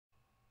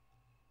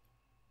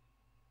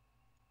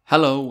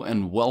Hello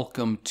and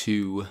welcome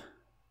to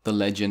The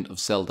Legend of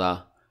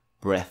Zelda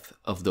Breath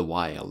of the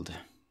Wild.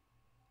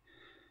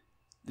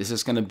 This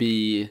is gonna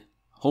be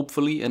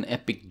hopefully an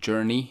epic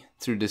journey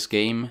through this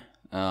game.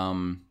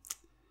 Of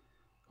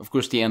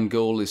course the end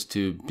goal is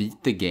to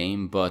beat the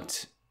game,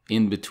 but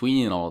in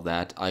between all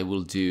that I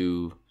will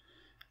do,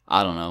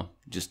 I don't know,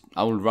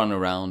 I will run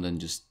around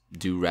and just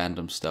do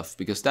random stuff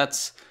because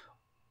that's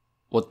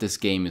what this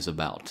game is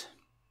about.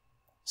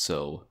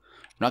 So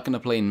we're not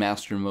gonna play in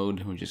master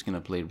mode, we're just gonna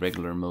play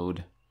regular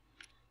mode.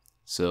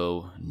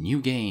 So,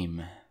 new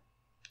game.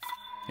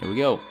 Here we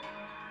go.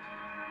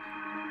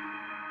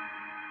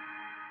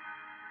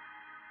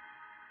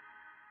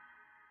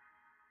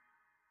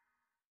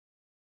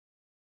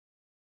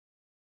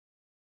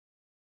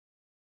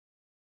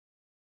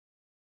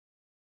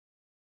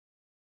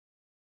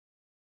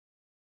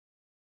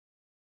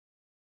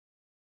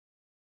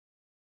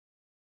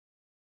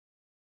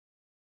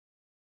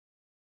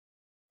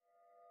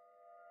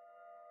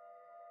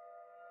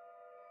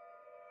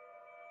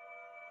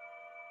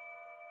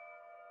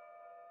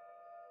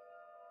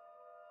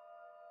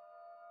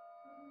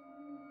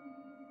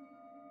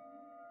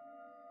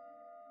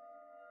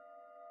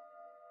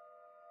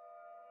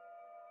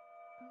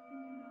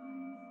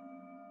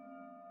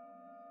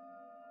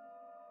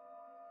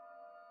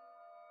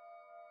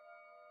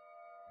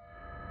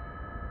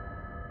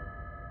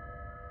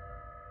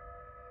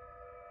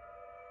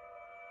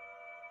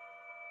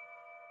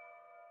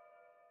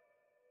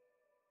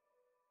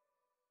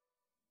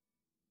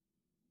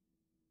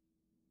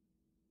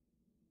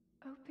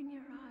 Open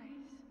your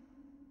eyes.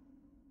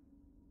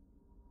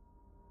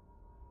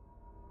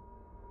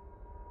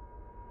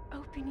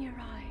 Open your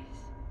eyes.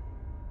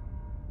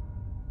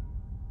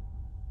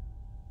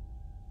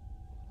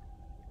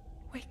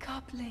 Wake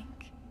up,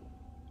 Link.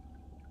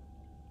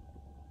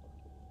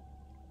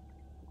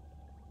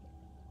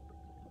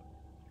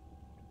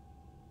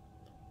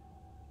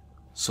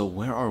 So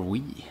where are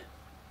we?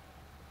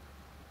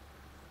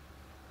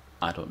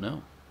 I don't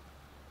know.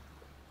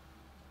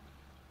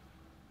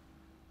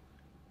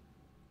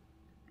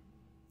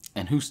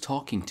 And who's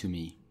talking to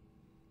me?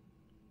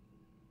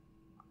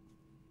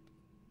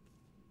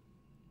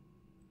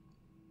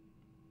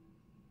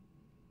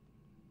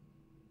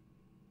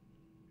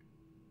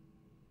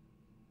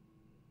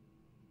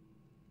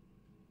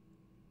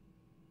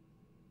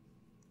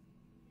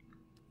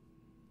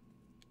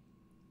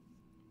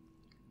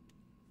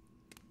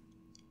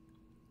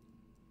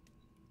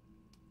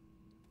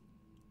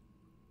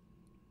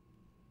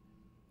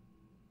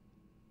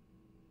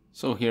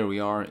 So here we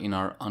are in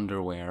our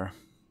underwear.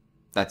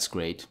 That's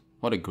great.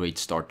 What a great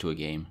start to a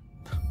game.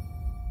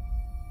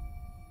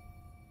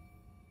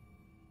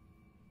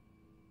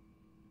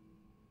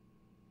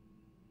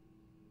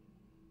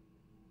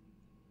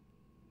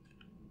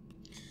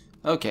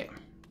 Okay,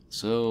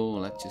 so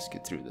let's just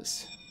get through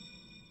this.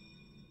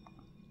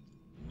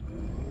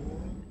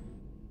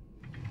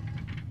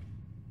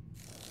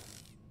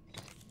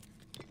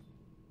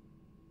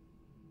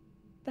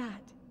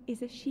 That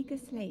is a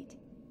Sheikah slate.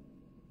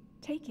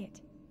 Take it.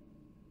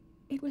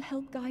 It will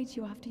help guide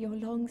you after your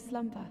long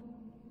slumber.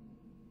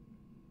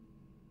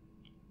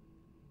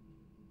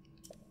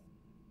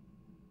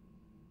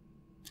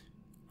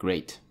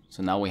 Great.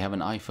 So now we have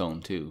an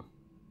iPhone too.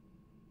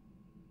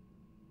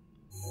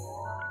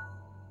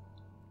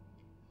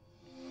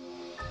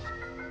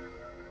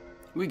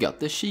 We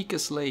got the Sheikah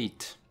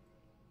slate.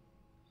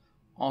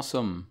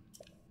 Awesome.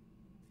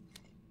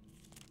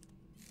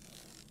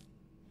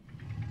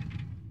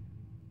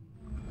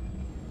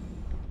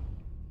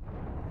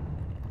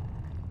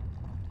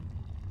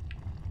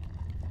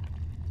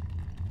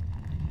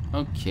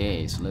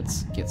 Okay, so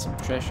let's get some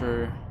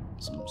treasure,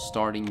 some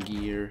starting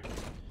gear.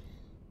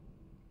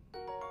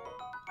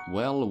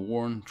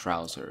 Well-worn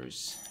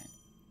trousers.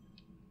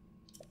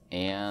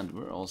 And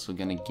we're also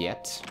gonna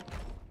get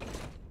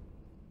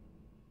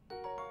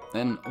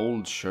an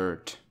old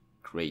shirt.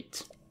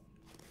 Great.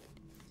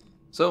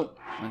 So,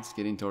 let's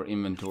get into our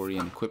inventory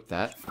and equip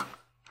that.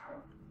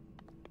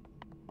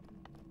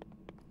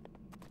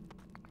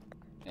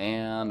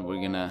 And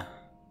we're gonna...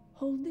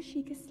 Hold the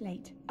Sheikah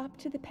slate up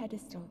to the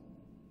pedestal.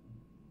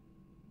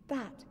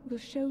 That will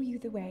show you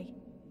the way.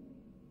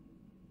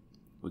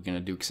 We're gonna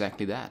do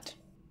exactly that.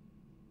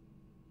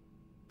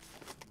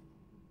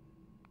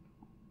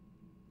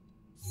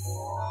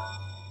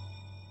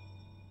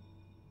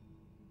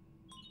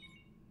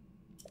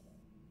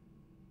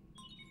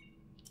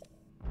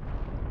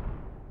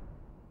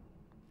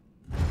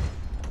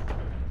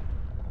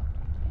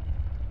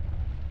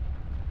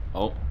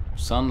 Oh,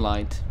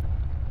 sunlight.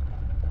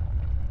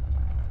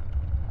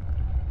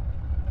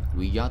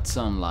 We got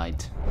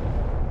sunlight.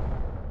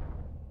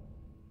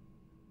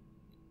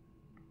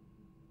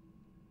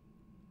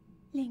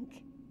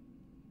 Link,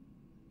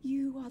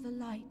 you are the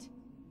light.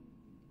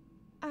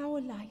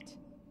 Our light.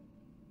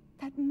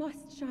 That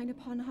must shine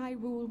upon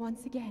Hyrule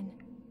once again.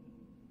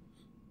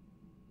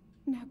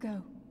 Now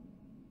go.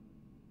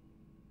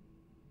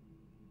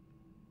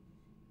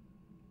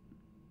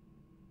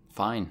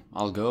 Fine,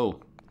 I'll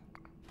go.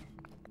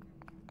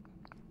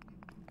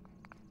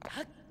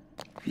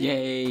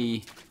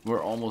 Yay!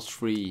 We're almost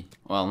free.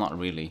 Well, not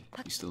really.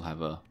 We still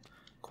have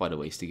quite a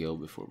ways to go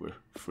before we're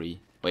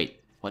free. Wait,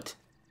 what?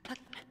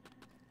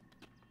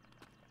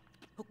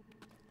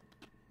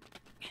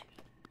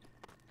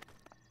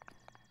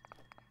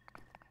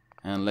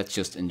 And let's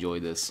just enjoy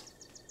this.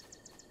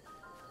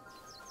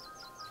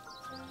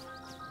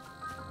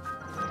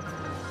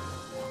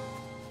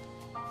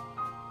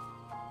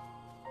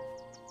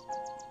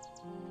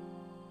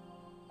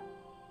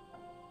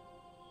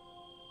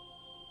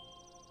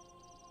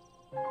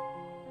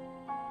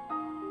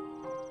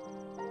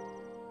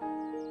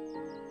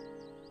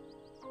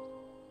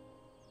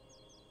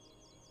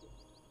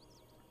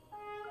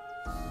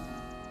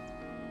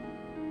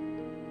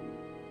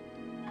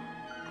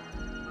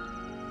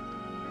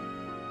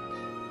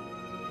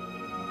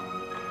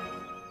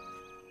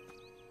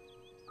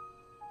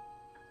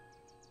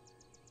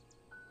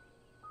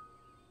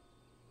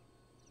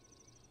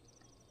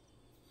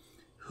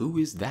 Who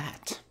is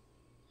that?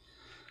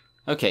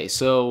 Okay,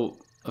 so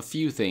a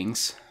few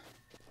things.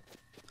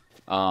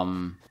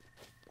 I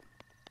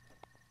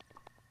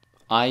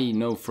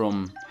know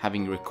from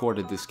having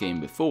recorded this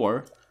game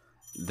before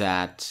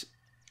that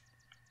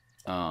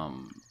the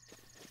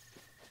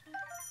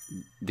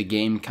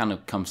game kind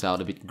of comes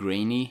out a bit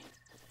grainy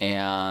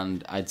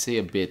and I'd say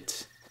a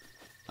bit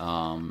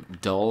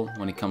dull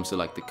when it comes to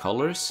like the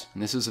colors.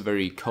 And this is a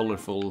very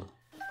colorful,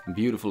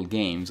 beautiful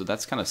game, so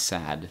that's kind of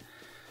sad.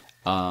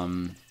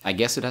 I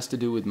guess it has to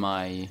do with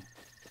my,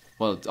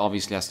 well, it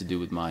obviously has to do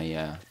with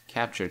my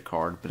capture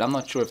card, but I'm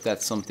not sure if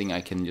that's something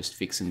I can just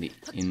fix in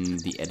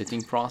the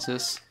editing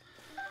process.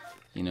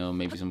 You know,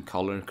 maybe some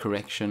color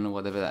correction or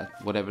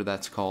whatever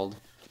that's called.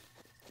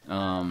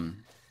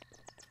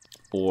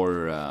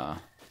 Or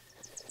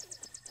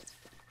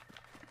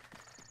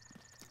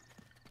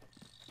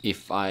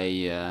if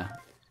I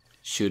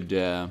should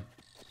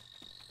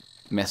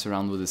mess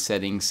around with the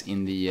settings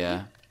in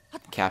the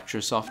capture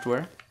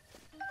software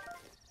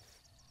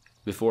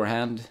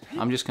beforehand.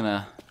 I'm just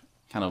gonna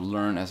kind of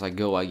learn as I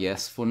go, I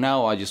guess. For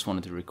now, I just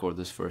wanted to record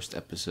this first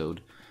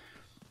episode.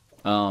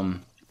 Yeah,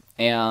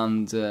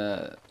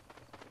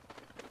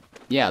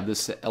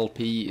 this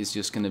LP is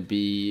just gonna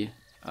be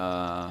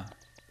a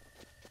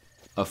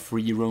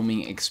free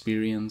roaming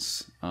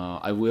experience.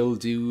 I will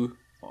do,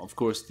 of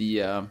course,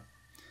 the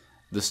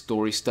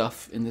story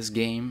stuff in this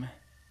game,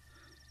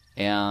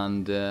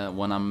 and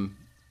when I'm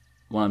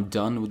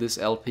done with this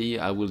LP,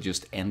 I will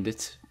just end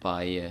it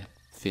by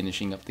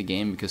finishing up the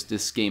game, because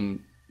this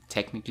game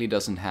technically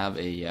doesn't have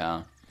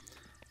a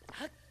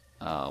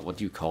what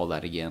do you call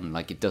that again?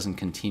 Like, it doesn't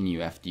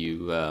continue after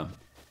you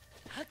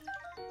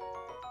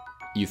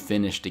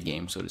finish the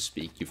game, so to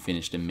speak. You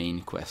finish the main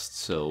quest.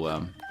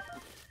 So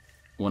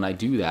when I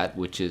do that,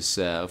 which is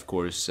of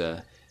course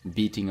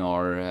beating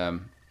our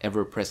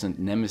ever-present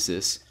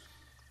nemesis,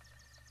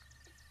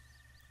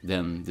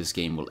 then this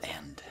game will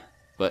end.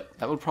 But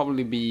that will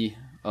probably be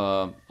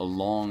a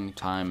long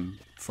time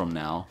from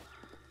now.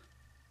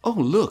 Oh,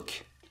 look!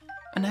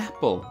 An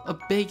apple! A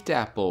baked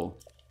apple!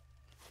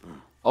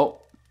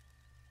 Oh,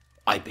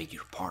 I beg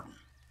your pardon.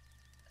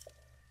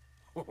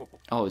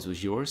 Oh, it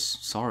was yours?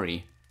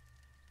 Sorry.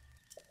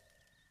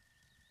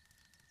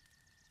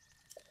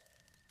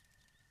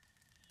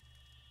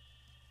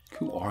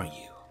 Who are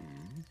you?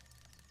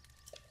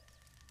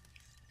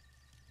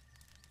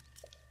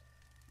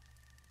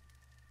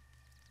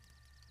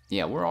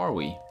 Yeah, where are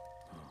we?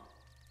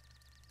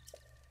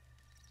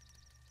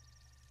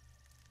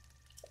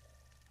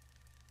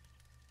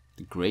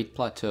 The Great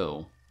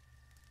Plateau.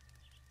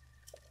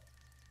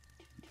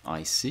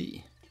 I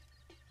see.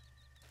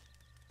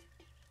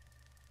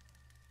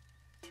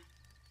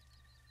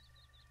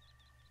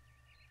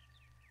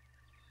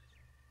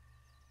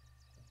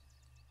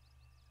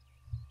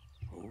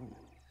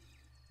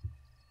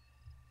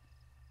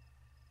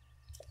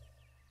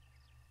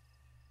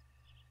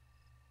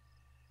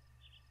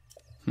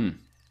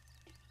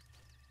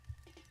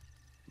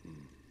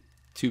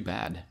 Too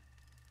bad.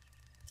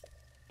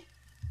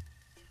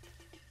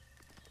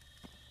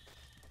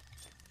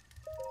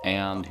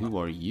 And who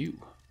are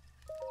you?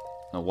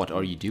 Now, what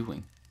are you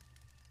doing?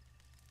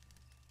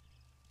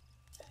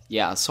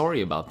 Yeah,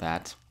 sorry about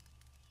that.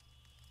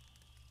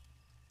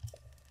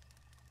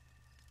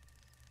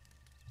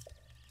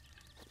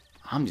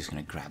 I'm just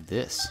gonna grab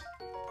this.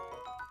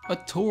 A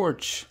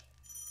torch!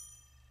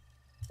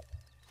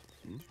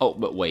 Oh,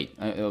 but wait,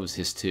 that was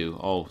his too.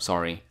 Oh,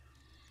 sorry.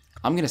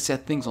 I'm gonna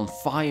set things on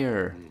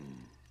fire!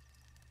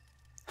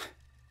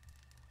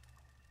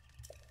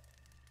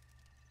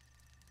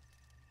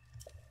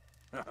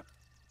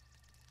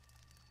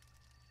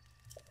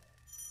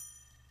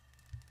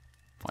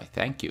 Why,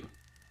 thank you.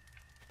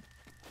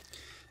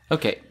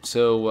 Okay,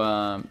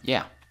 so,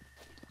 yeah.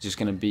 Just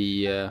gonna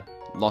be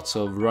lots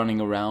of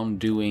running around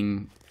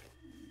doing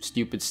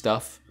stupid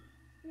stuff.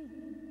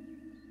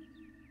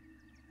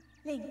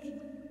 Link.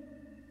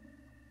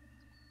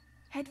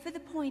 Head for the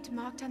point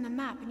marked on the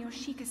map in your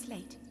Sheikah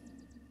slate.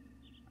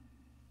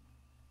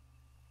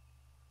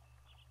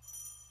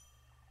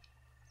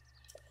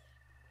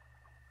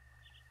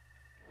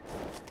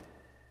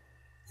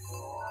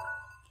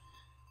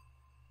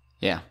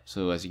 yeah,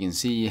 so as you can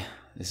see,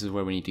 this is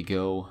where we need to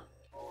go.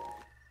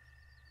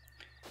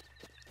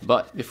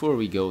 But before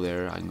we go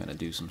there, I'm gonna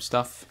do some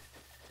stuff.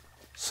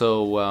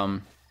 So,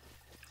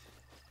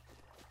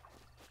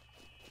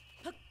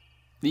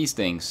 these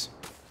things.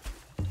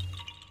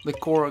 The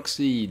Korok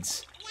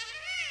seeds.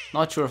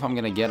 Not sure if I'm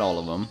gonna get all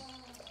of them.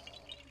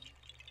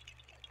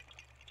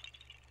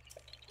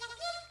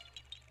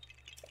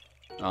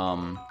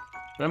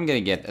 But I'm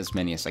gonna get as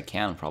many as I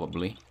can,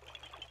 probably.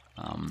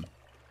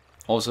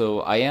 Also,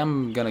 I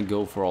am gonna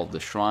go for all the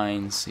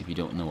shrines. If you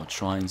don't know what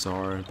shrines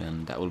are,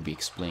 then that will be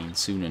explained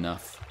soon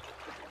enough.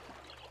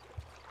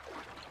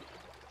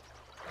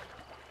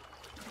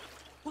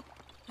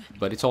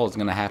 But it's all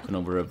gonna happen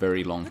over a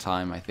very long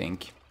time, I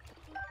think.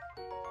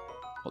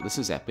 Well, this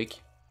is epic.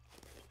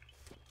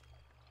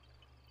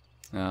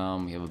 We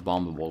have a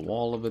bombable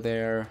wall over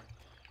there.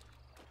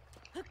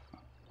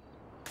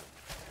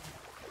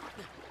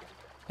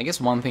 I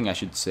guess one thing I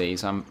should say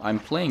is I'm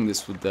playing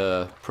this with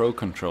the Pro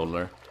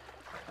controller,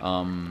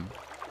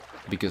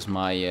 because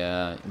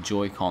my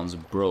Joy-Cons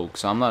broke,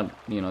 so I'm not,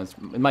 you know,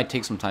 it might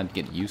take some time to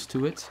get used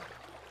to it.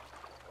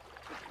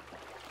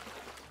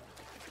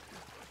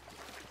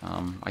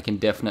 I can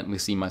definitely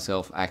see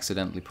myself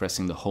accidentally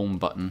pressing the home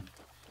button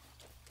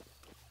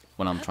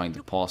when I'm trying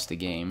to pause the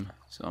game,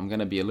 so I'm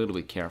gonna be a little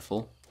bit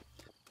careful.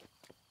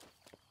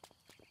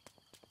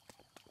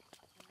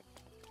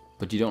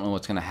 But you don't know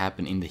what's gonna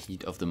happen in the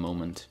heat of the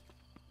moment.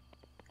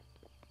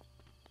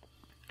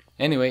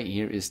 Anyway,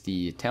 here is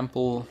the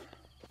temple.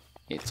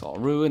 It's all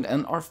ruined,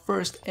 and our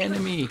first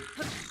enemy!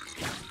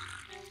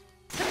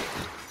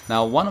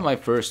 Now, one of my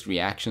first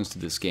reactions to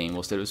this game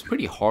was that it was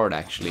pretty hard,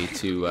 actually,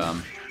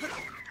 to...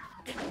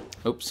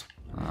 Oops.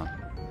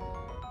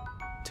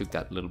 Took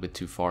that a little bit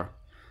too far.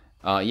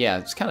 Yeah,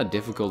 it's kind of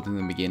difficult in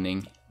the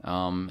beginning.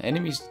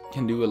 Enemies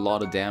can do a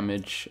lot of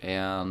damage,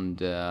 and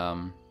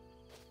they're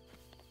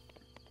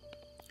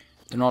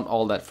not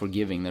all that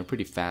forgiving. They're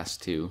pretty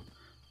fast too.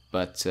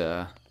 But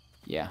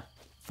yeah,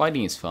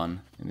 fighting is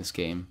fun in this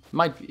game.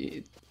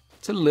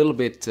 It's a little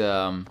bit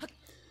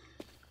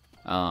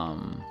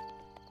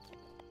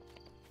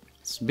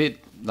it's a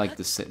bit like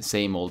the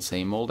same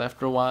old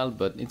after a while,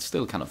 but it's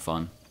still kind of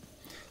fun.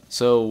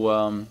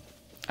 So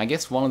I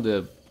guess one of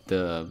the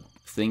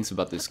things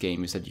about this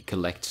game is that you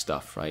collect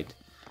stuff, right?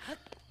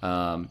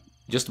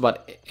 Just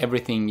about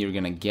everything you're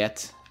gonna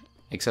get,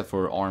 except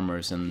for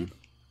armors and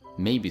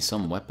maybe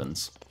some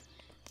weapons,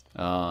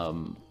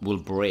 will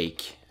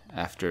break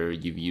after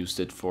you've used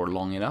it for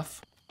long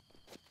enough.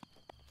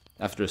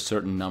 After a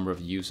certain number of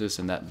uses,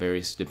 and that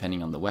varies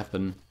depending on the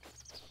weapon.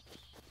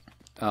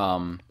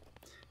 And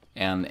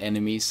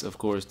enemies, of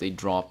course, they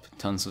drop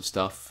tons of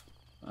stuff.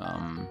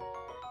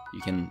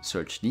 You can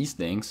search these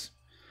things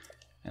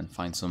and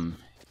find some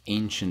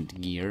ancient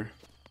gear.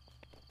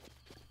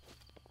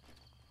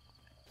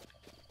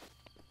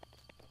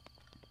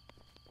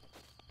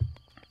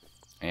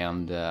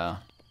 And yeah,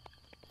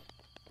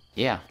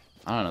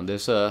 I don't know,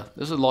 there's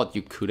a lot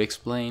you could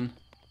explain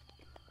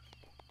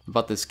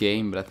about this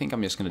game, but I think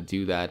I'm just gonna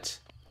do that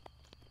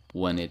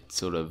when it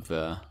sort of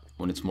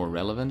when it's more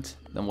relevant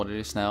than what it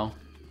is now.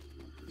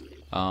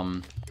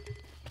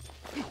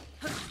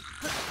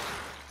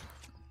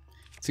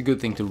 It's a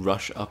good thing to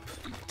rush up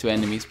to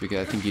enemies,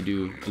 because I think you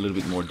do a little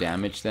bit more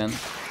damage then.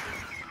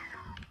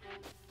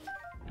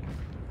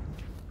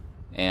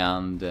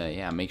 And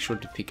yeah, make sure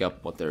to pick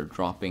up what they're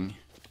dropping.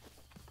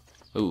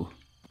 Ooh,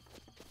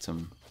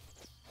 some...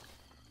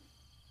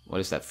 What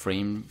is that,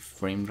 frame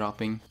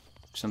dropping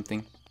or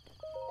something?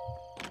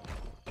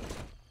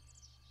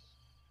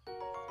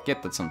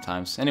 Get that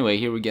sometimes. Anyway,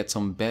 here we get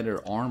some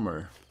better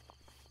armor.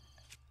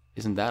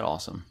 Isn't that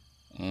awesome?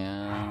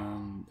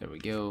 And there we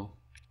go.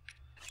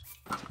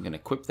 I'm gonna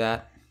equip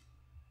that.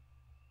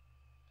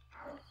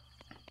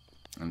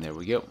 And there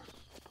we go.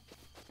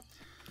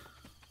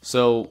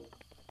 So,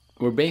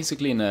 we're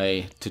basically in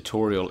a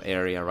tutorial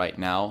area right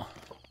now.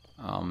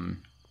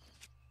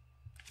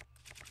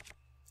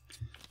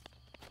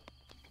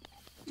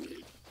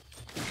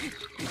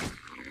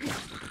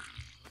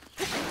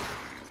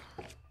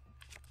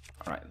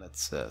 Alright,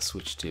 let's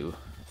switch to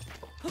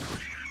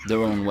their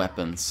own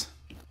weapons.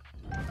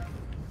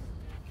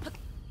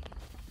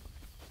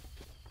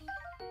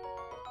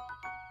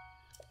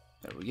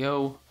 There we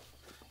go.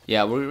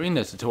 Yeah, we're in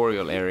the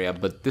tutorial area,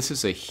 but this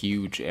is a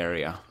huge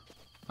area.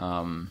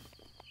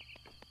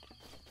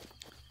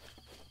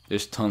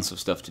 There's tons of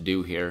stuff to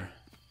do here.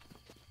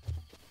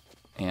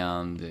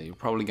 And you're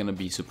probably gonna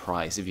be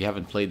surprised if you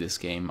haven't played this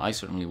game. I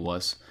certainly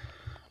was,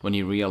 when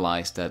you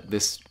realize that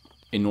this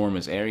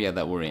enormous area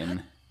that we're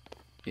in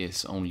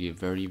is only a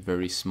very,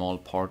 very small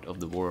part of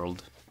the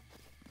world.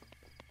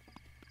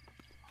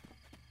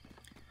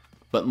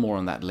 But more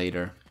on that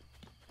later.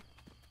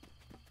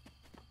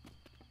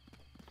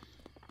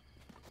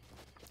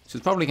 So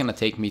it's probably gonna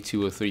take me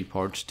 2 or 3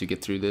 parts to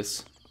get through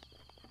this.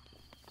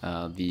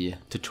 The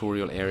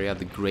tutorial area,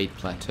 the Great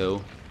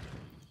Plateau.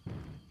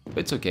 But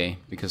it's okay,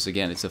 because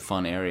again, it's a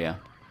fun area.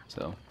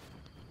 So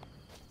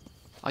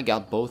I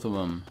got both of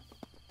them.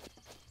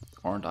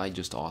 Aren't I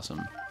just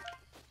awesome?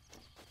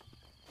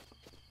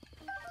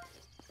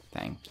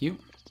 Thank you.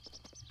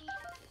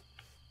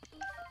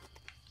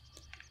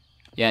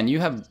 Yeah, and you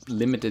have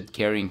limited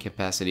carrying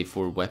capacity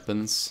for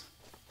weapons,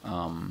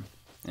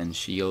 and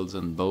shields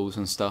and bows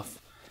and stuff.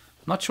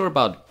 Not sure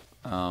about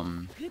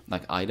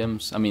like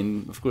items. I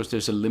mean, of course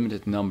there's a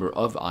limited number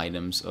of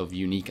items, of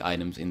unique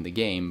items in the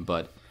game,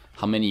 but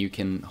how many you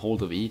can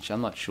hold of each,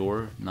 I'm not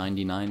sure.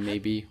 99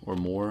 maybe, or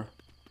more.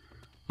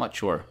 Not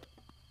sure.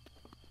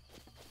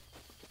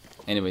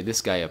 Anyway,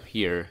 this guy up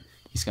here,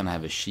 he's gonna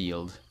have a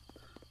shield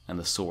and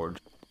a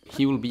sword.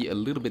 He will be a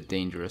little bit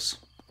dangerous.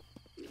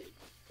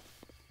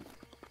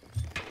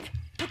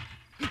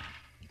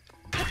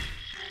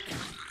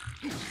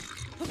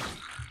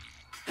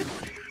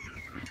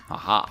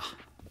 Aha!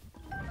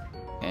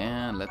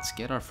 And let's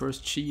get our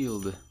first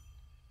shield.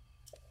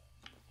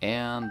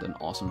 And an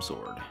awesome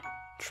sword.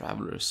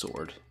 Traveler's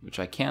sword, which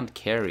I can't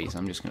carry, so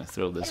I'm just gonna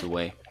throw this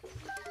away.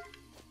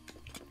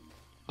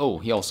 Oh,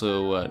 he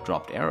also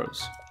dropped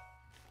arrows.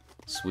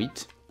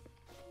 Sweet.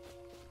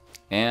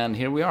 And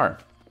here we are.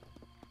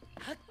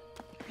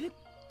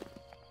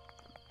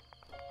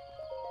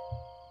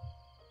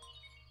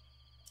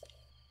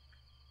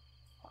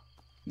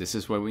 This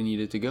is where we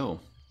needed to go.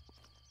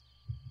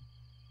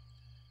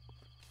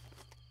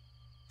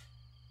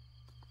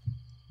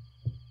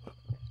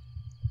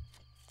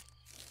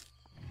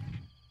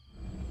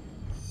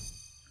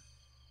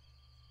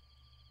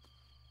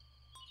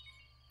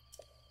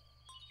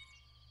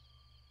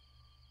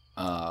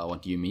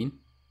 What do you mean?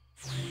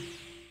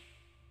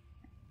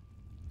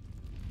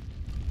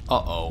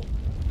 Uh-oh.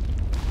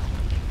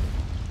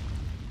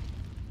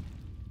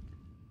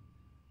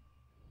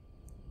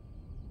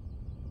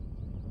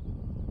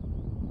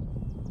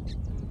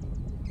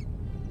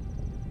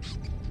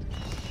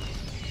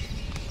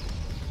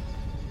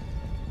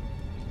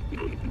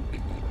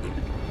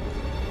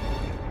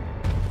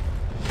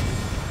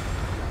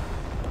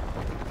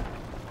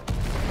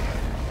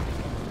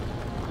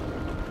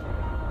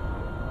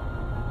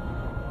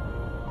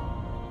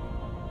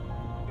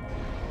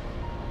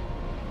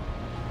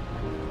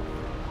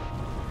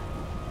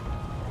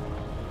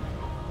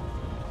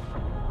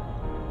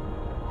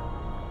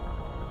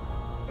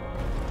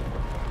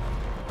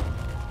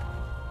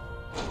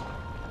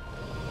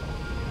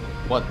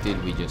 What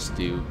did we just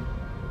do?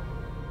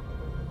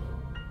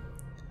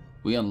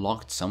 We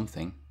unlocked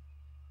something.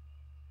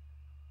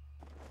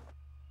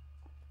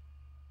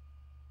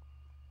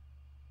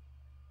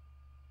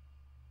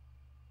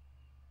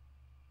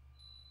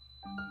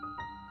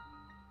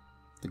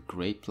 The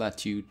Great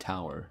Plateau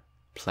Tower.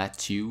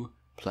 Plateau.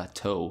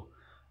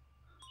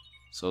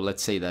 So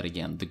let's say that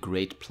again. The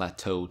Great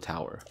Plateau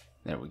Tower.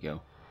 There we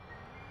go.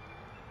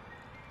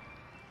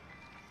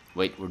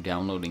 Wait, we're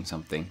downloading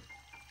something.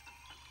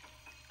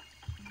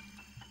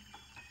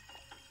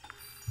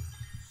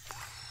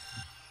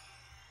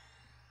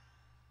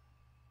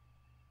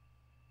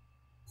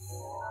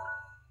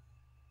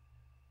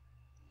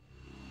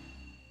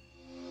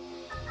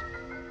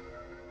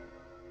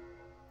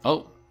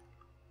 Oh,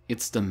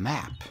 it's the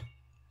map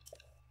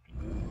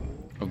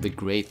of the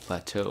Great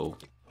Plateau.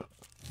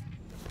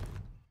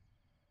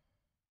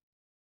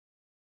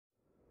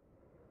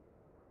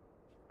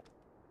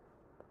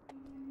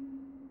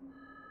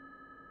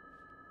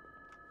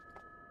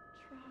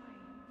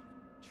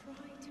 Try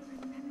to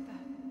remember.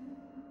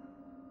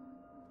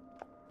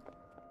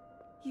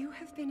 You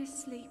have been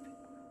asleep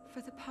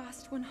for the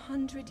past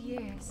 100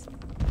 years.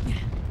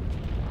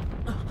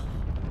 The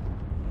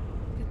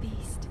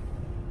beast.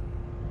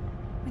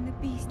 When the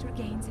beast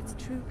regains its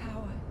true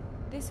power,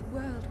 this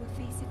world will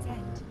face its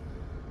end.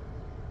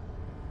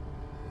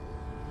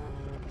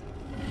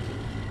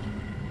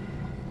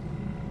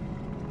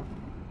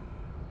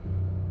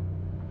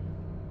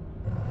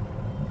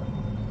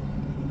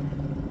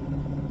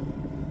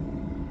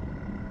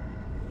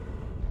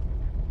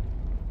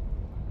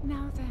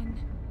 Now then,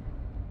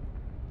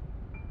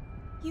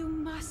 you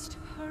must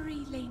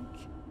hurry, Link.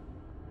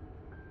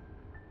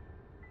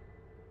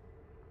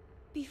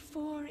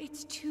 Before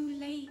it's too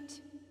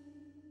late.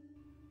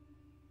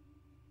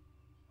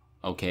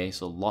 Okay,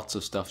 so lots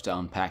of stuff to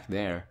unpack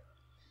there.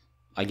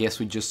 I guess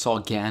we just saw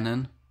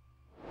Ganon.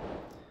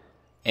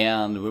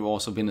 And we've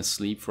also been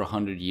asleep for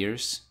 100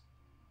 years.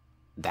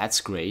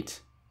 That's great.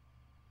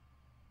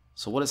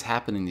 So what has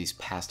happened in these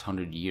past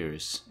 100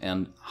 years?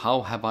 And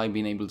how have I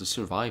been able to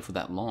survive for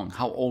that long?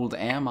 How old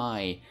am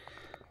I?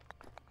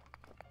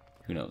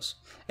 Who knows?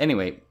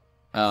 Anyway,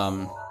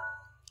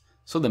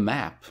 so the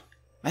map,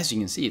 as you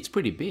can see, it's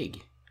pretty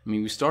big. I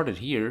mean, we started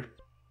here.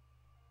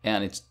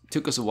 And it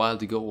took us a while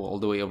to go all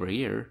the way over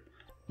here.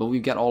 But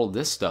we've got all of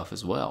this stuff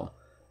as well.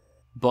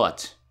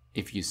 But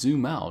if you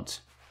zoom out,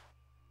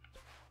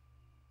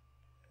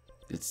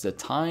 it's the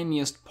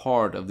tiniest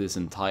part of this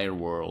entire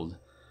world.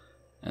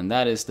 And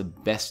that is the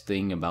best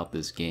thing about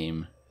this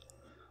game.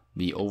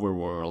 The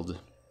overworld.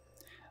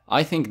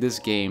 I think this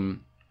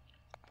game,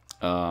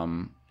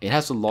 it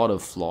has a lot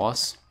of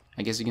flaws,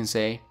 I guess you can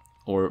say.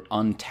 Or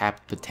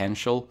untapped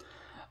potential.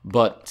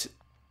 But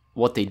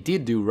what they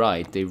did do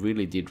right, they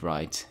really did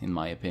right, in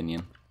my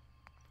opinion.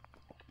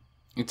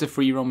 It's a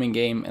free roaming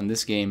game, and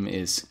this game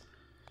is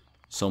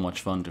so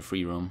much fun to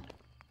free roam,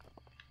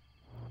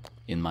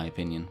 in my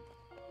opinion.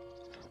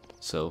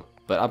 So,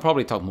 but I'll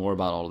probably talk more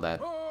about all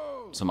that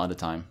some other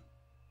time.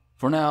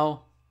 For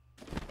now,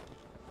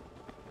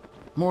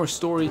 more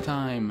story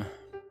time.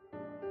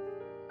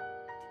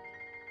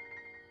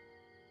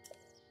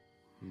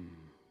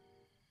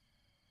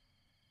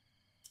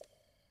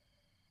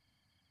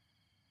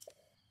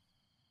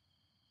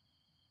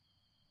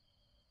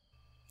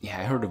 Yeah,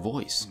 I heard a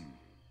voice.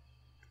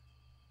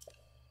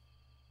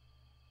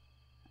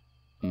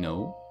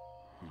 No.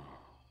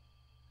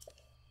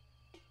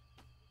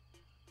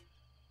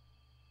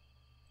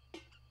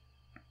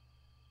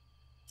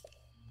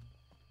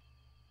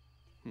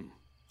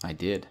 I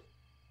did.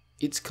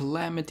 It's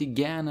Calamity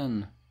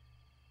Ganon.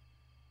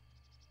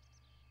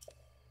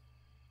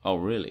 Oh,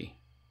 really?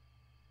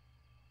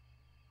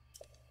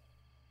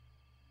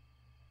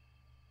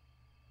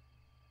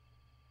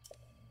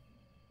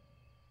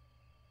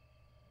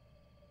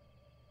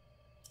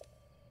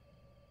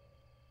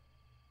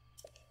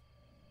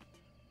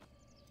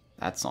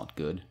 That's not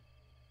good.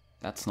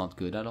 That's not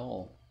good at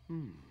all.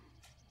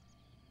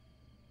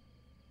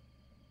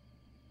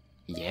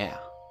 Yeah,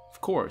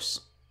 of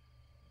course.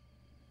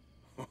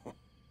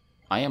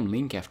 I am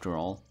Link after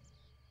all.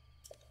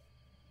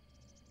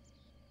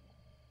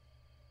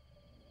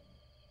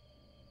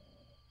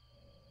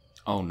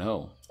 Oh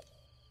no.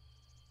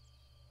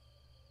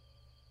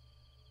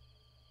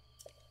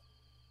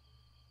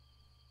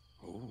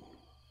 Ooh.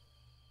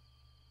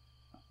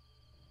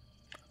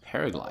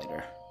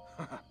 Paraglider.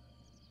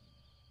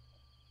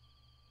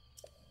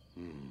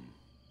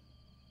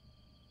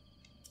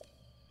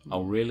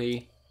 Oh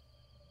really?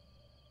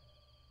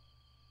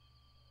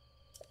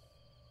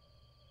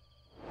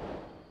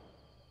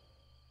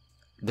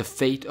 The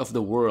fate of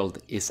the world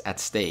is at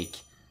stake,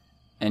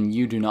 and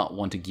you do not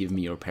want to give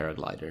me your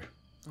paraglider.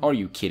 Are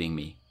you kidding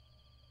me?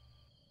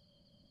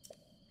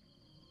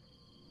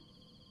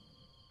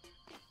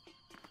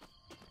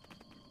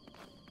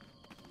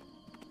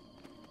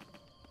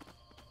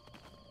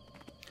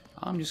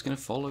 I'm just gonna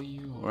follow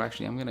you, or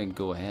actually I'm gonna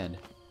go ahead.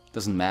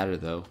 Doesn't matter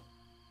though.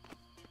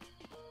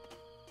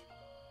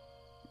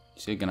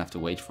 So you're gonna have to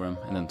wait for him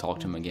and then talk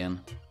to him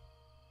again.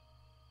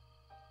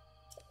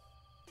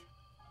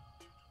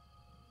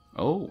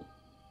 Oh.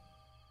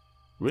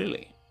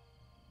 Really?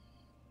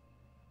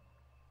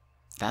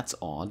 That's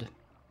odd.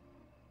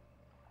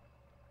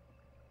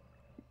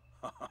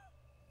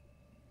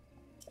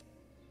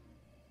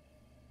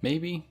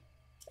 Maybe?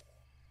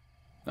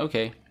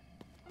 Okay.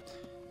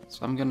 So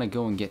I'm gonna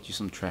go and get you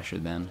some treasure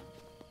then.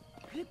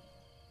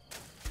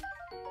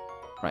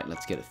 Right,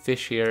 let's get a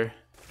fish here.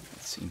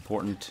 It's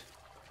important.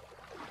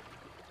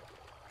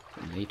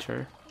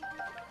 Later.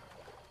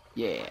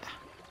 Yeah.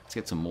 Let's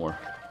get some more.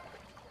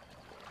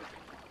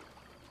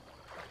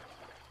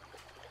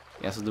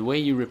 Yeah, so the way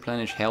you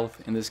replenish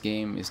health in this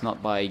game is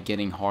not by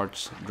getting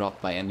hearts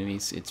dropped by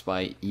enemies, it's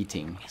by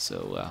eating.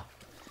 So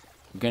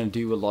we're gonna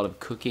do a lot of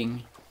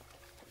cooking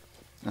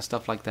and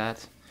stuff like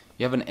that.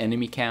 You have an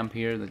enemy camp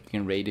here that you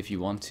can raid if you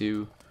want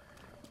to.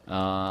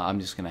 I'm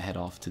just gonna head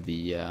off to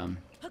the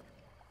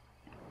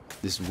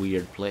this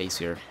weird place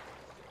here.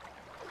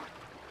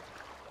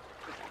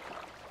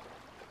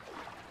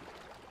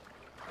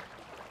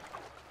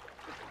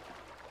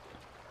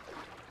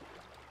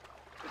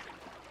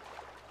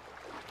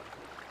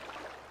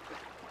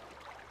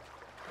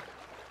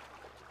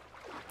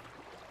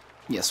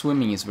 Yeah,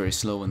 swimming is very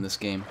slow in this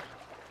game.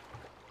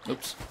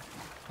 Oops,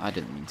 I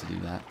didn't mean to do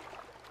that.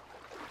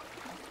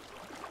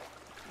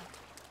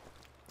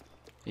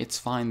 It's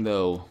fine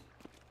though.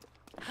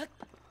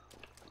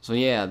 So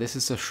yeah, this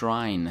is a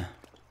shrine.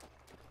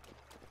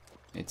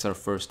 It's our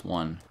first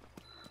one.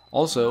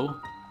 Also,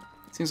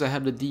 since I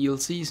have the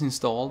DLCs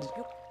installed,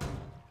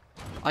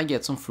 I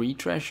get some free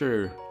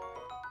treasure.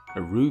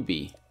 A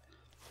ruby.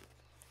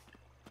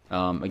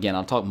 Again,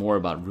 I'll talk more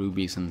about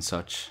rubies and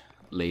such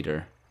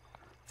later.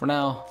 For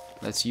now,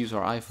 let's use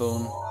our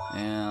iPhone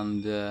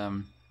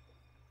and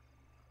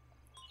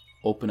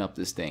open up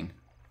this thing.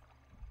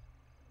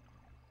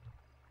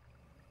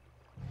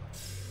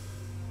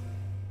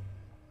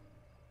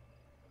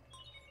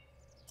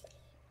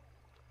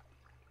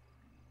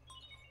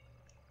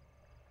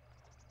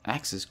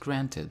 Access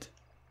granted.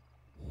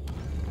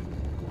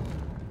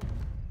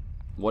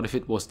 What if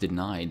it was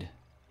denied?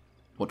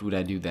 What would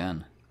I do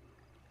then?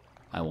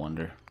 I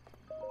wonder.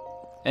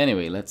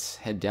 Anyway, let's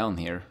head down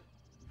here.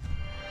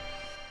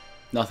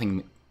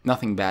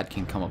 Nothing bad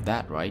can come of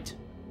that, right?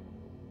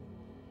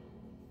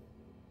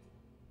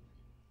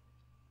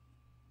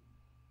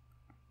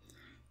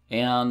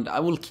 And I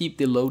will keep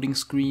the loading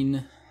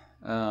screen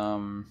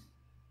on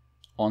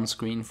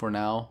screen for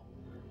now,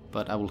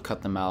 but I will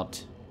cut them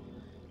out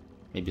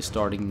maybe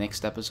starting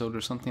next episode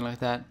or something like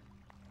that.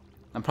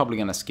 I'm probably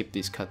gonna skip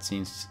these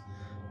cutscenes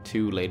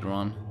too later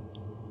on.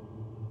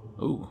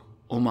 Ooh,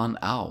 Oman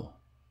Au.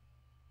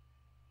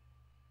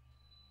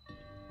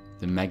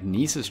 The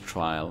Magnesis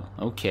trial.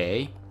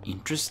 Okay,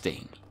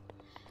 interesting.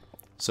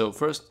 So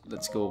first,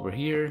 let's go over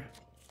here.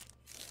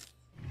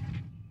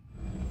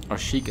 Our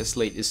Sheikah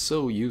Slate is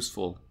so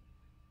useful.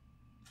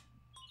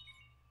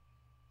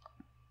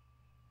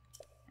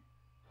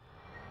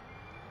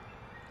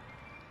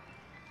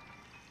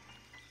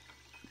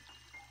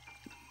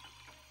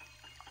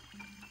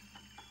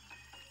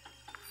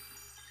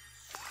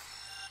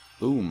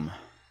 Boom.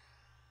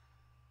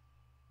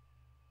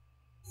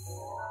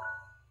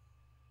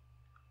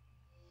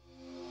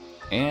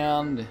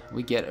 And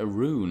we get a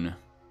rune.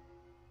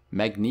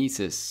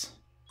 Magnesis.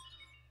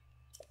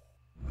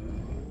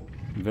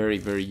 Very,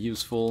 very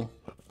useful.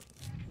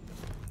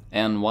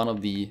 And one of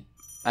the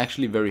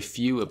actually very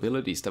few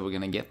abilities that we're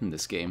gonna get in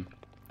this game.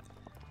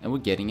 And we're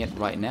getting it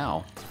right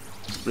now.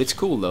 But it's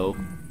cool though.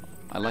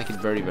 I like it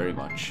very, very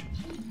much.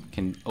 You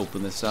can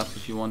open this up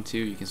if you want to.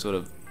 You can sort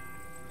of,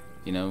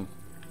 you know,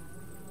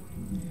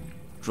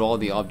 draw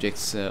the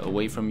objects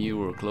away from you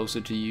or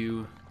closer to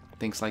you.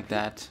 Things like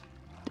that.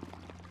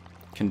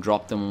 You can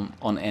drop them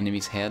on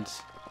enemies'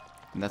 heads.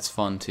 And that's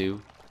fun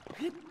too.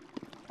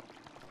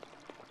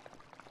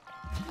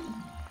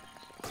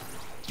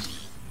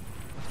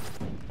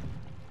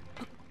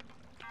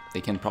 They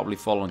can probably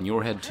fall on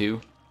your head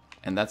too,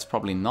 and that's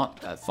probably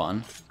not that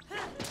fun.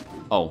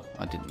 Oh,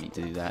 I didn't mean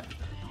to do that.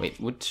 Wait,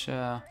 which,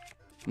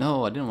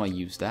 no, I didn't want to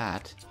use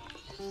that.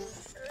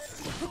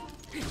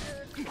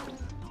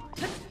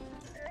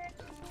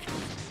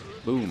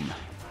 Boom.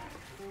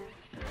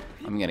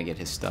 I'm gonna get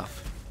his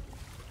stuff.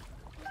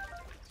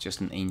 It's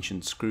just an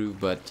ancient screw,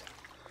 but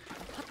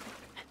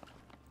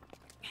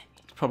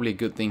it's probably a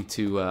good thing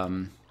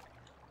to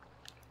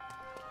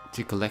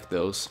collect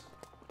those.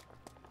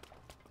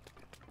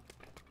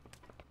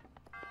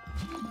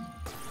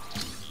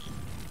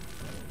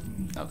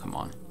 Oh, come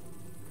on.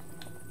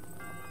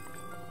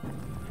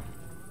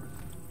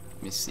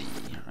 Let me see,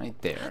 right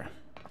there.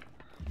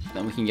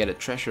 Then we can get a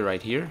treasure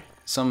right here.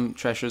 Some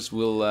treasures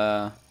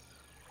will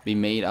be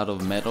made out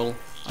of metal,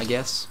 I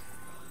guess.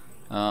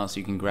 So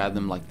you can grab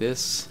them like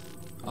this.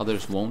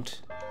 Others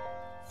won't.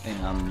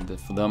 And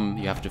for them,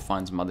 you have to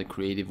find some other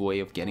creative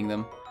way of getting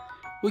them.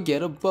 We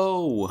get a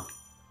bow!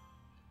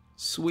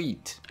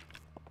 Sweet!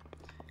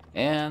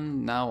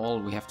 And now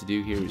all we have to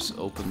do here is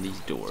open these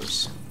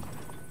doors.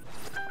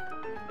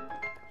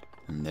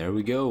 And there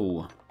we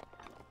go.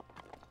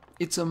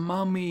 It's a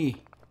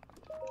mummy!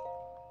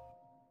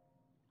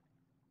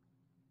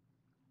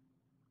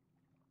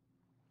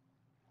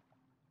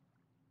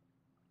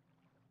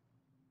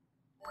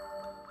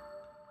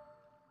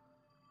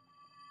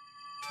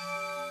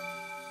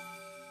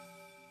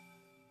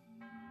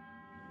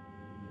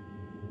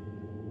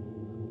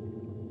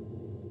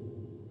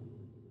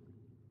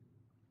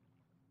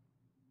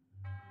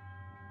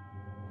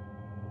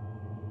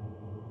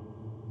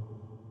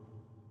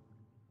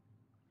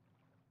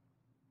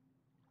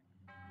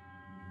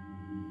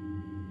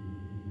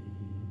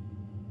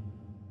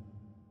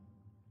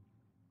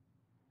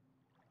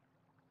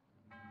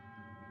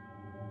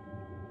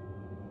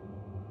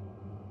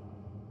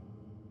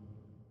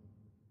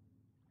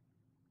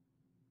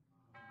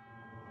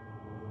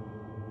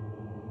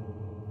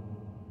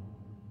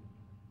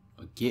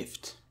 A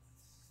gift.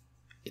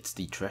 It's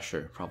the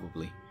treasure,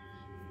 probably.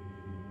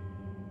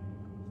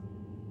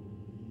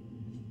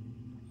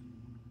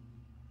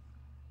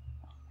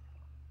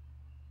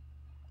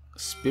 A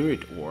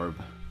spirit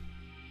orb.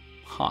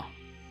 Huh.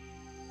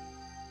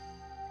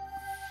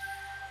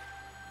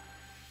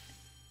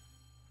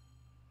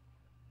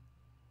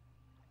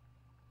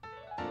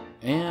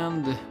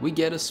 And we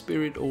get a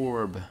spirit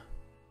orb.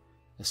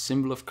 A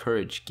symbol of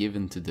courage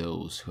given to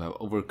those who have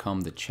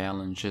overcome the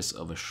challenges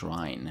of a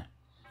shrine.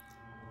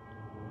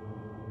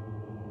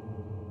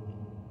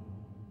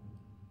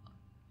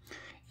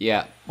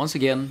 Yeah, once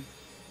again,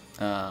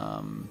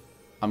 I'm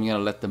gonna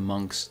let the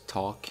monks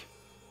talk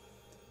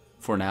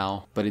for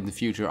now, but in the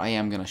future I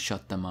am gonna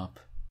shut them up.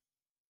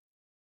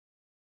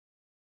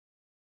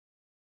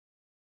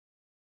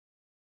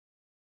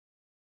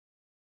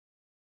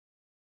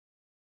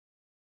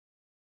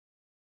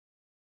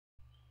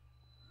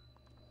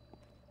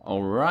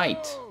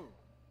 Alright.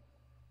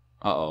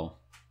 Uh-oh.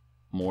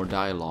 More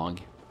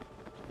dialogue.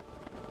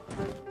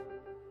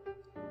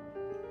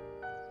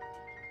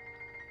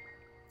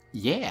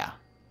 Yeah.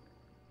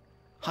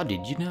 How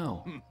did you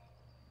know?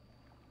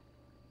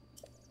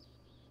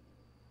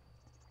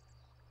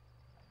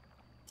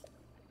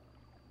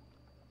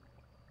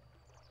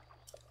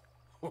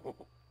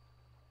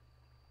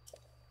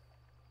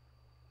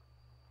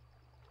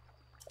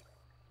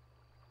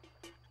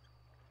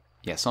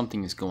 Yeah,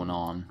 something is going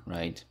on,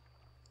 right?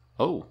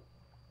 Oh.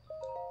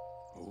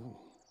 Oh.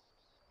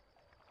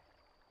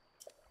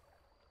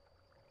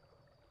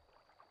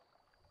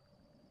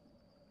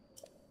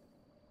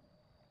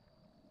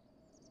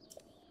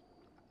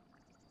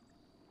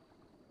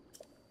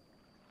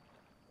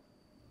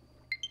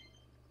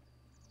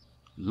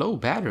 Low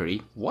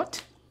battery?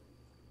 What?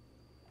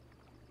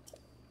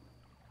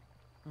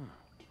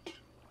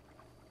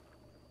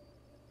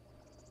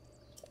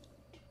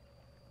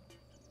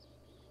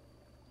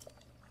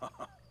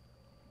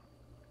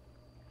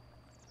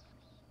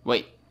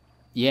 Wait.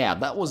 Yeah,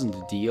 that wasn't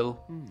the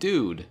deal.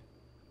 Dude.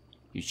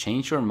 You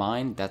change your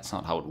mind? That's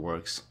not how it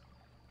works.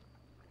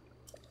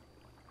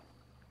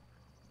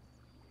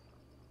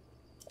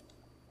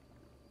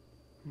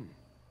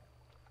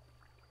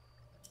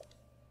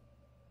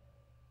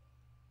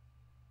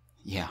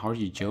 Yeah, are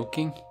you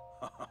joking?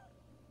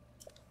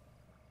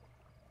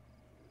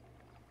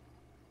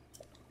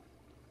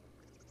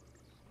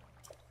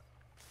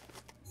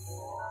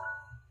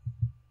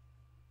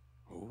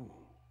 Oh.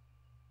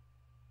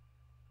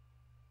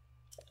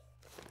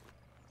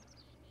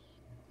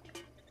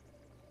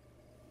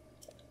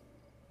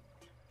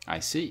 I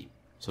see.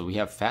 So we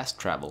have fast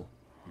travel.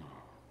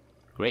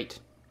 Great.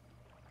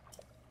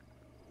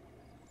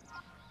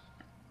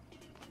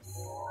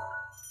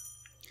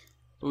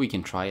 We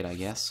can try it, I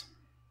guess.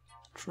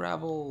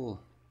 Travel.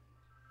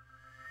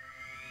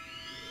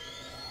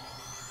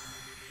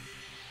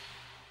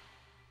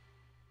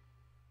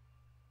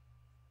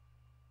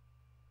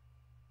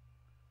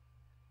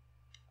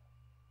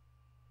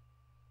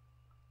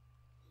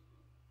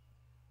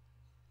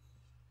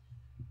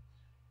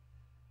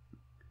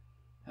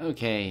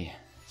 Okay,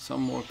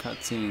 some more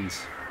cutscenes.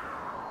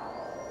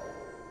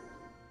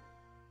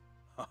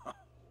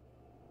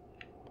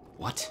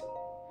 What?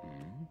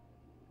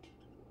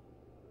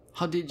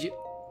 How did you...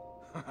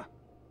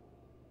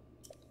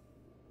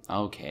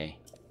 Okay.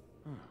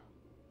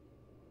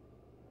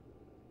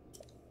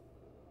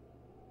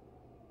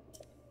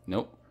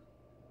 Nope.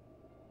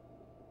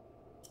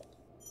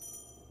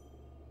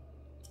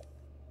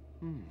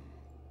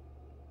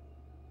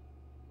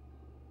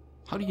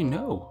 How do you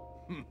know?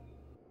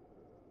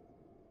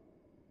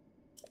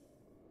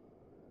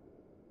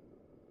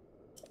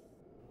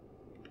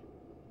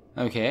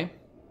 Okay.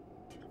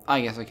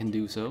 I guess I can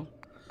do so.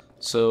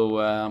 So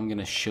I'm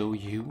gonna show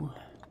you,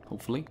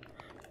 hopefully.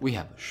 We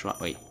have a shrine.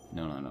 Wait,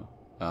 no.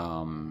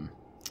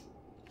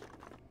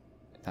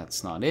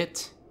 That's not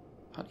it.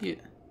 How do you...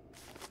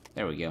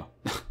 There we go.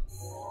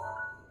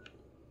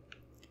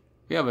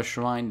 We have a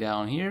shrine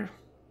down here.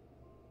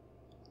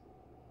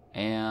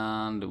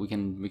 And we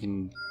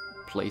can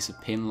place a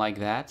pin like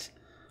that.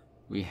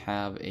 We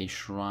have a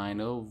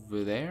shrine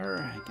over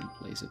there. I can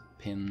place a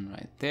pin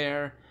right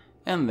there.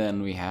 And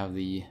then we have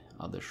the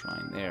other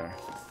shrine there,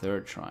 the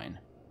third shrine.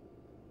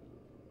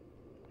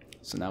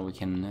 So now we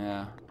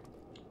can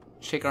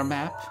check our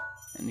map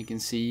and we can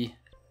see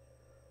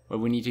where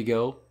we need to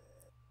go,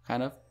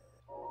 kind of.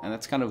 And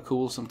that's kind of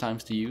cool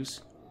sometimes to use.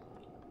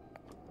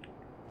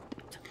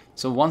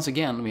 So once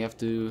again, we have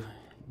to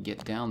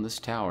get down this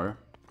tower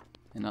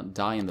and not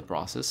die in the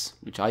process,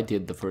 which I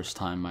did the first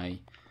time I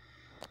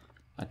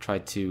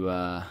tried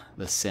to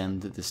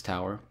ascend this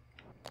tower.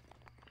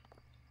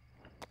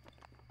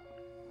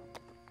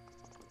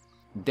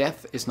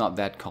 Death is not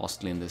that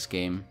costly in this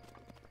game,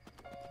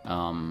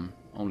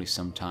 only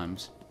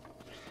sometimes.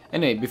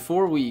 Anyway,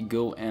 before we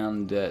go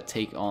and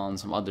take on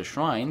some other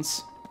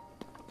shrines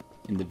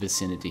in the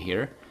vicinity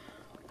here,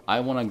 I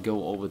want to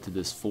go over to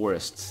this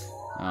forest.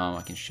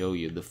 I can show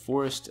you the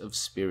Forest of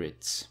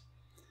Spirits,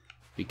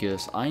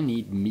 because I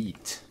need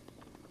meat.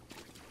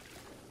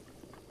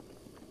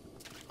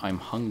 I'm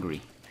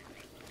hungry.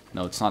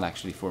 No, it's not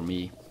actually for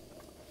me.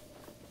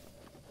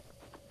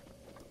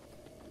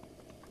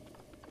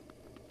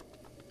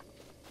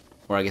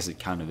 Or I guess it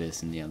kind of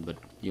is in the end, but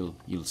you'll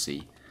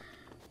see.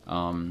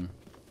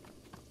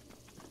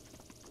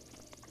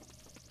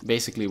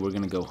 Basically, we're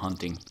gonna go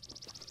hunting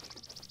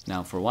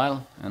now for a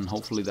while, and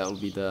hopefully that will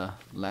be the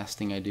last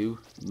thing I do.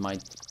 It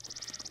might,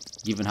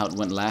 given how it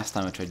went last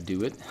time I tried to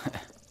do it,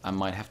 I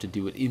might have to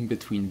do it in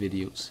between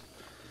videos.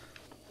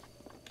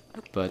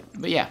 But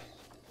yeah.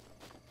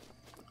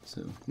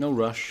 So no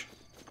rush.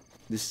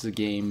 This is a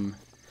game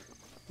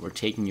where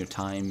taking your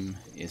time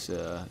is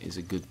a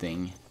good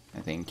thing, I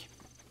think.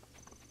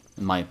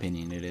 In my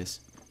opinion, it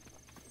is.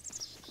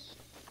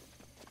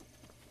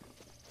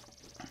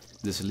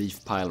 This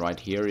leaf pile right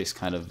here is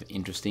kind of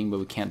interesting, but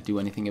we can't do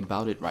anything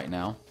about it right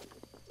now.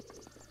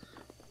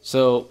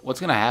 So what's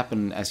gonna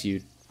happen as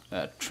you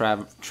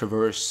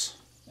traverse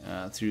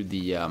through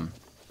the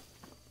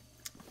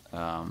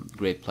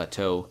Great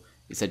Plateau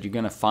is that you're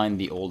gonna find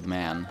the old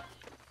man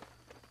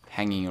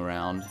hanging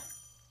around.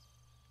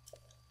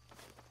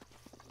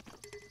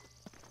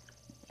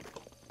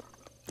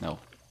 No.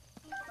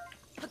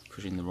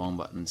 Pushing the wrong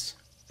buttons.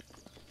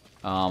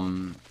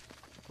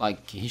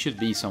 Like, he should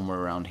be somewhere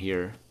around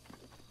here.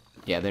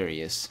 Yeah, there he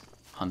is.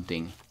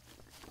 Hunting.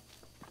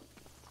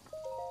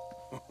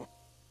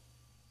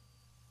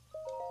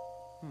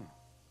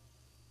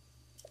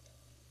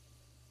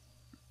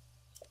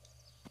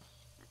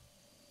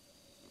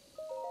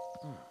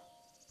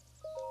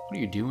 What are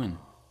you doing?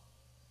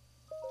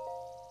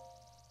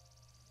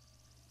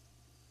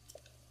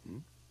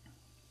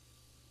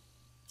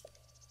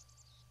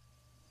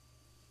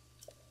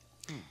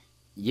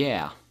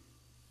 Yeah.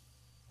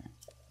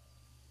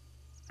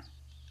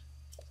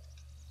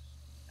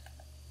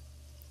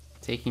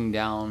 Taking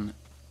down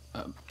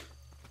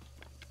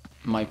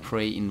my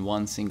prey in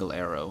one single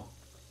arrow.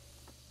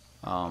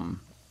 A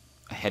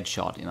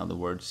headshot, in other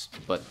words.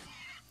 But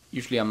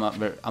usually I'm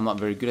not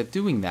very good at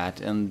doing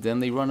that, and then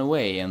they run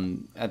away,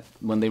 and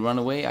when they run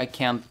away, I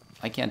can't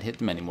hit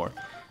them anymore.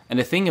 And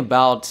the thing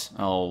about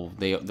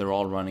they're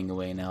all running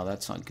away now.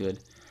 That's not good.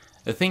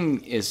 The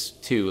thing is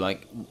too,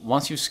 like,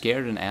 once you've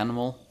scared an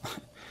animal,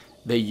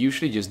 they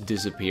usually just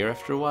disappear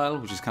after a while,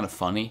 which is kind of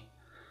funny.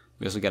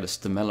 We also got a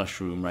Stamella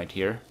shroom right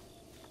here.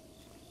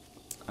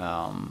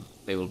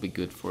 They will be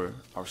good for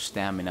our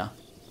stamina.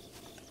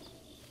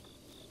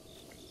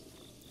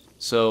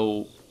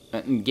 So,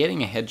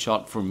 getting a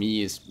headshot for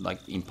me is like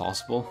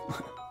impossible.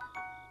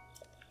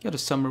 Got a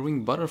summer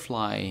wing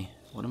butterfly.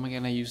 What am I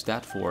gonna use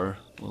that for?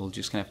 We'll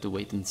just gonna have to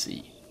wait and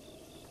see.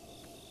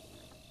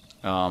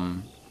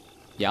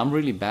 Yeah, I'm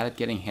really bad at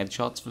getting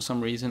headshots for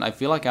some reason. I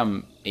feel like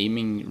I'm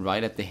aiming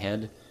right at the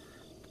head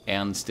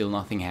and still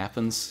nothing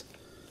happens.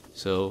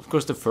 So, of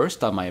course, the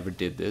first time I ever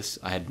did this,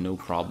 I had no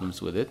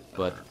problems with it,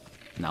 but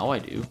now I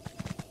do.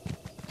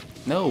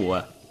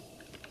 No!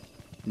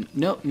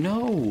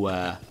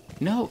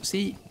 No,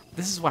 see,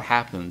 this is what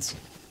happens.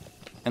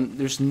 And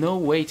there's no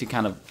way to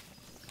kind of...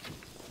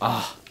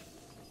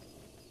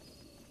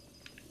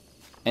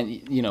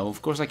 And, you know,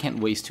 of course I can't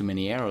waste too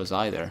many arrows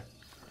either.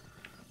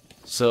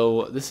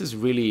 So, this is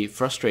really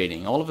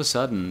frustrating. All of a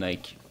sudden,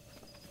 like...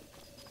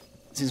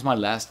 Since my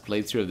last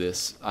playthrough of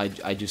this,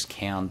 I just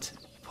can't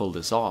pull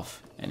this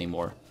off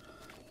anymore.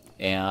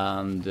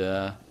 And,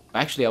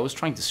 actually, I was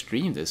trying to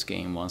stream this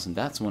game once, and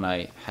that's when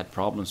I had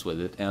problems with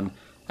it. And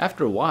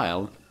after a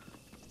while,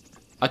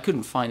 I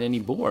couldn't find any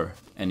boar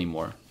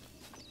anymore.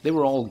 They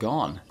were all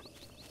gone.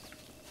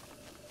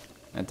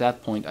 At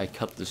that point, I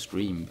cut the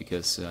stream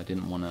because I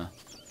didn't want to...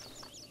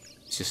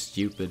 It's just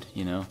stupid,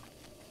 you know.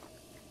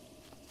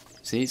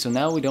 See, so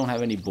now we don't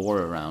have any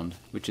boar around,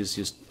 which is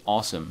just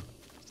awesome.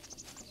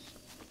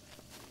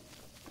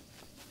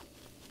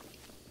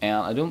 And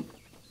I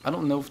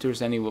don't know if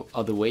there's any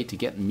other way to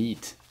get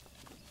meat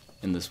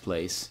in this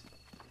place.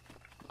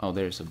 Oh,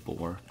 there's a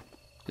boar.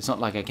 It's not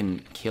like I can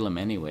kill him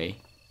anyway.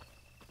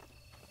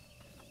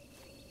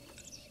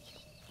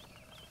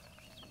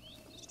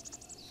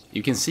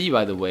 You can see,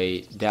 by the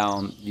way,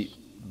 down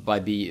by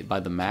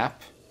the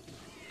map.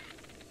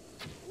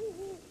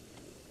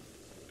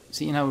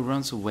 See how he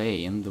runs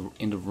away in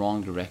the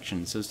wrong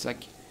direction. So it's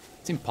like,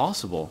 it's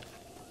impossible.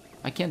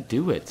 I can't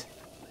do it.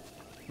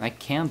 I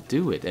can't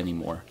do it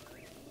anymore.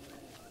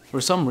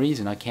 For some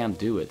reason, I can't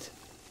do it.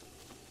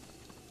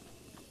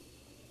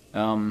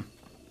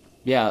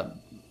 Yeah,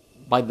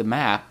 by the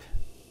map,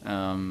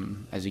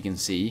 as you can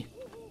see,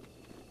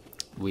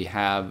 we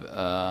have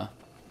a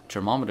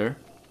thermometer,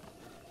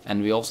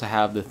 and we also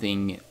have the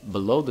thing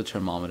below the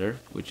thermometer,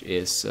 which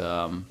is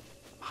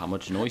how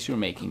much noise you're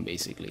making,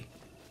 basically.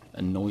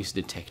 A noise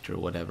detector or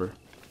whatever.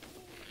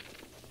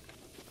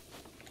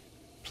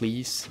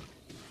 Please.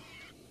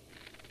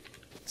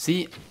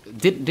 See,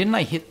 didn't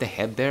I hit the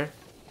head there?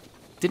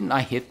 Didn't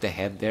I hit the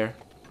head there?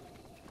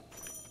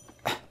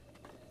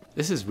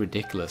 This is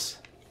ridiculous.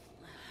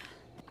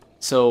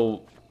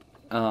 So,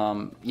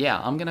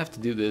 yeah, I'm gonna have to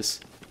do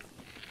this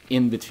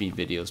in between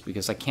videos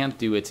because I can't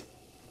do it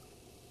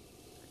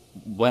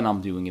when I'm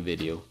doing a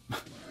video,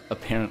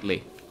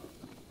 apparently.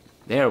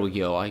 There we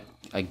go,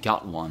 I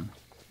got one.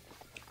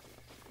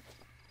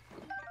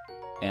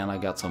 And I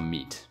got some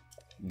meat.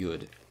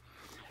 Good.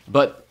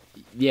 But,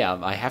 yeah,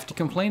 I have to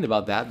complain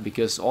about that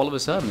because all of a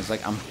sudden it's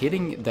like I'm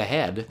hitting the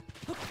head.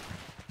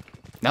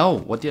 No,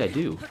 what did I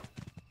do?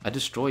 I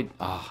destroyed...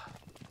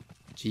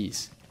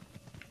 jeez.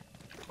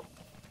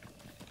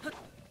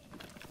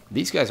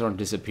 These guys aren't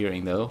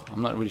disappearing though.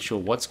 I'm not really sure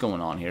what's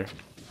going on here.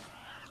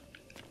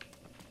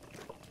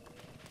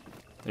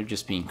 They're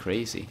just being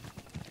crazy.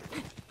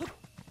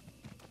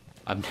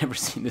 I've never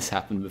seen this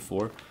happen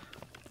before.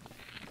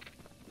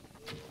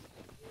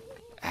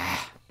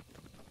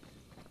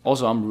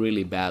 Also, I'm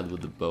really bad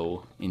with the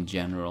bow in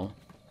general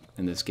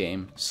in this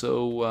game.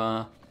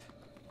 So,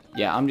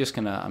 yeah, I'm just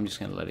gonna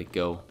let it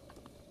go.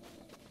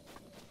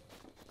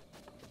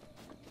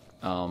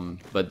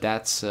 But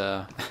that's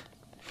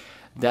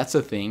that's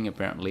a thing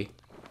apparently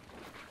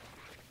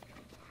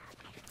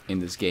in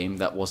this game.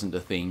 That wasn't a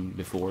thing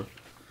before.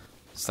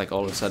 It's like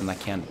all of a sudden I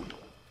can't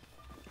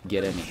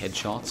get any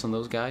headshots on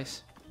those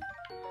guys.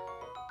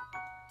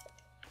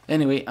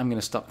 Anyway, I'm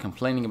gonna stop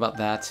complaining about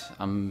that.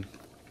 I'm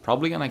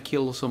probably gonna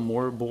kill some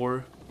more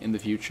boar in the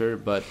future,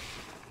 but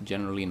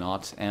generally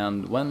not.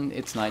 And when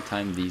it's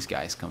nighttime, these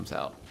guys comes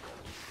out.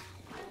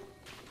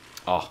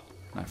 Oh,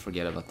 I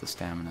forget about the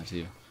stamina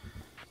too.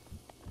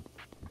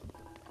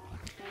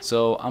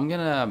 So I'm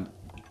gonna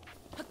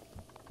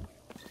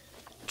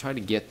try to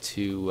get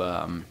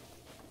to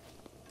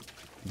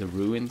the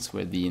ruins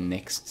where the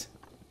next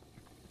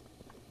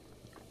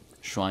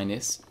shrine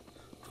is.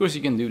 Of course,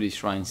 you can do these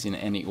shrines in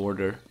any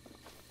order.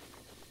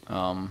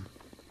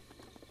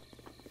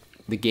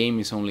 The game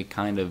is only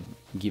kind of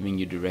giving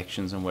you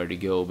directions on where to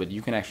go, but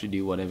you can actually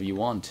do whatever you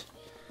want.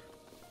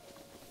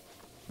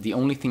 The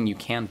only thing you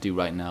can't do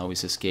right now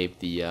is escape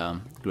the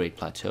Great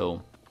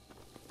Plateau.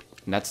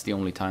 And that's the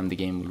only time the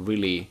game will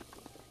really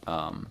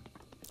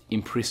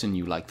imprison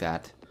you like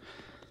that.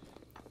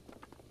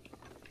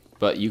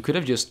 But you could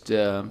have just,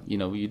 you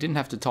know, you didn't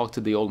have to talk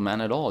to the old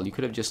man at all. You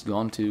could have just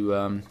gone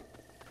to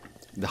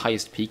the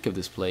highest peak of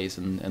this place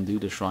and do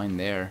the shrine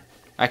there.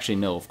 Actually,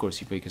 no, of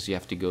course, because you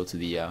have to go to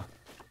the,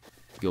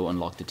 go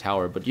unlock the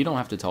tower. But you don't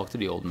have to talk to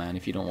the old man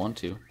if you don't want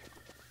to.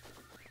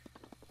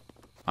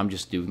 I'm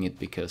just doing it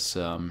because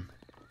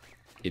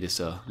it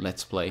is a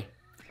let's play.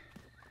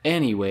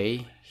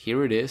 Anyway,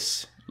 here it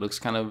is. Looks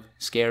kind of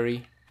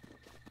scary.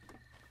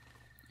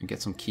 You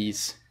get some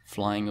keys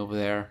flying over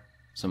there.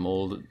 Some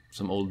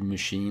old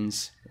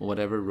machines or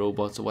whatever,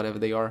 robots or whatever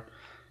they are,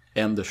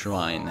 and the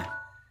shrine.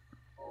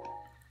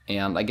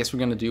 And I guess we're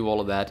gonna do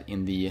all of that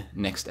in the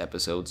next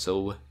episode.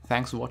 So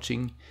thanks for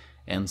watching,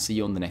 and see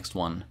you on the next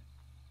one.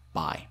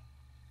 Bye.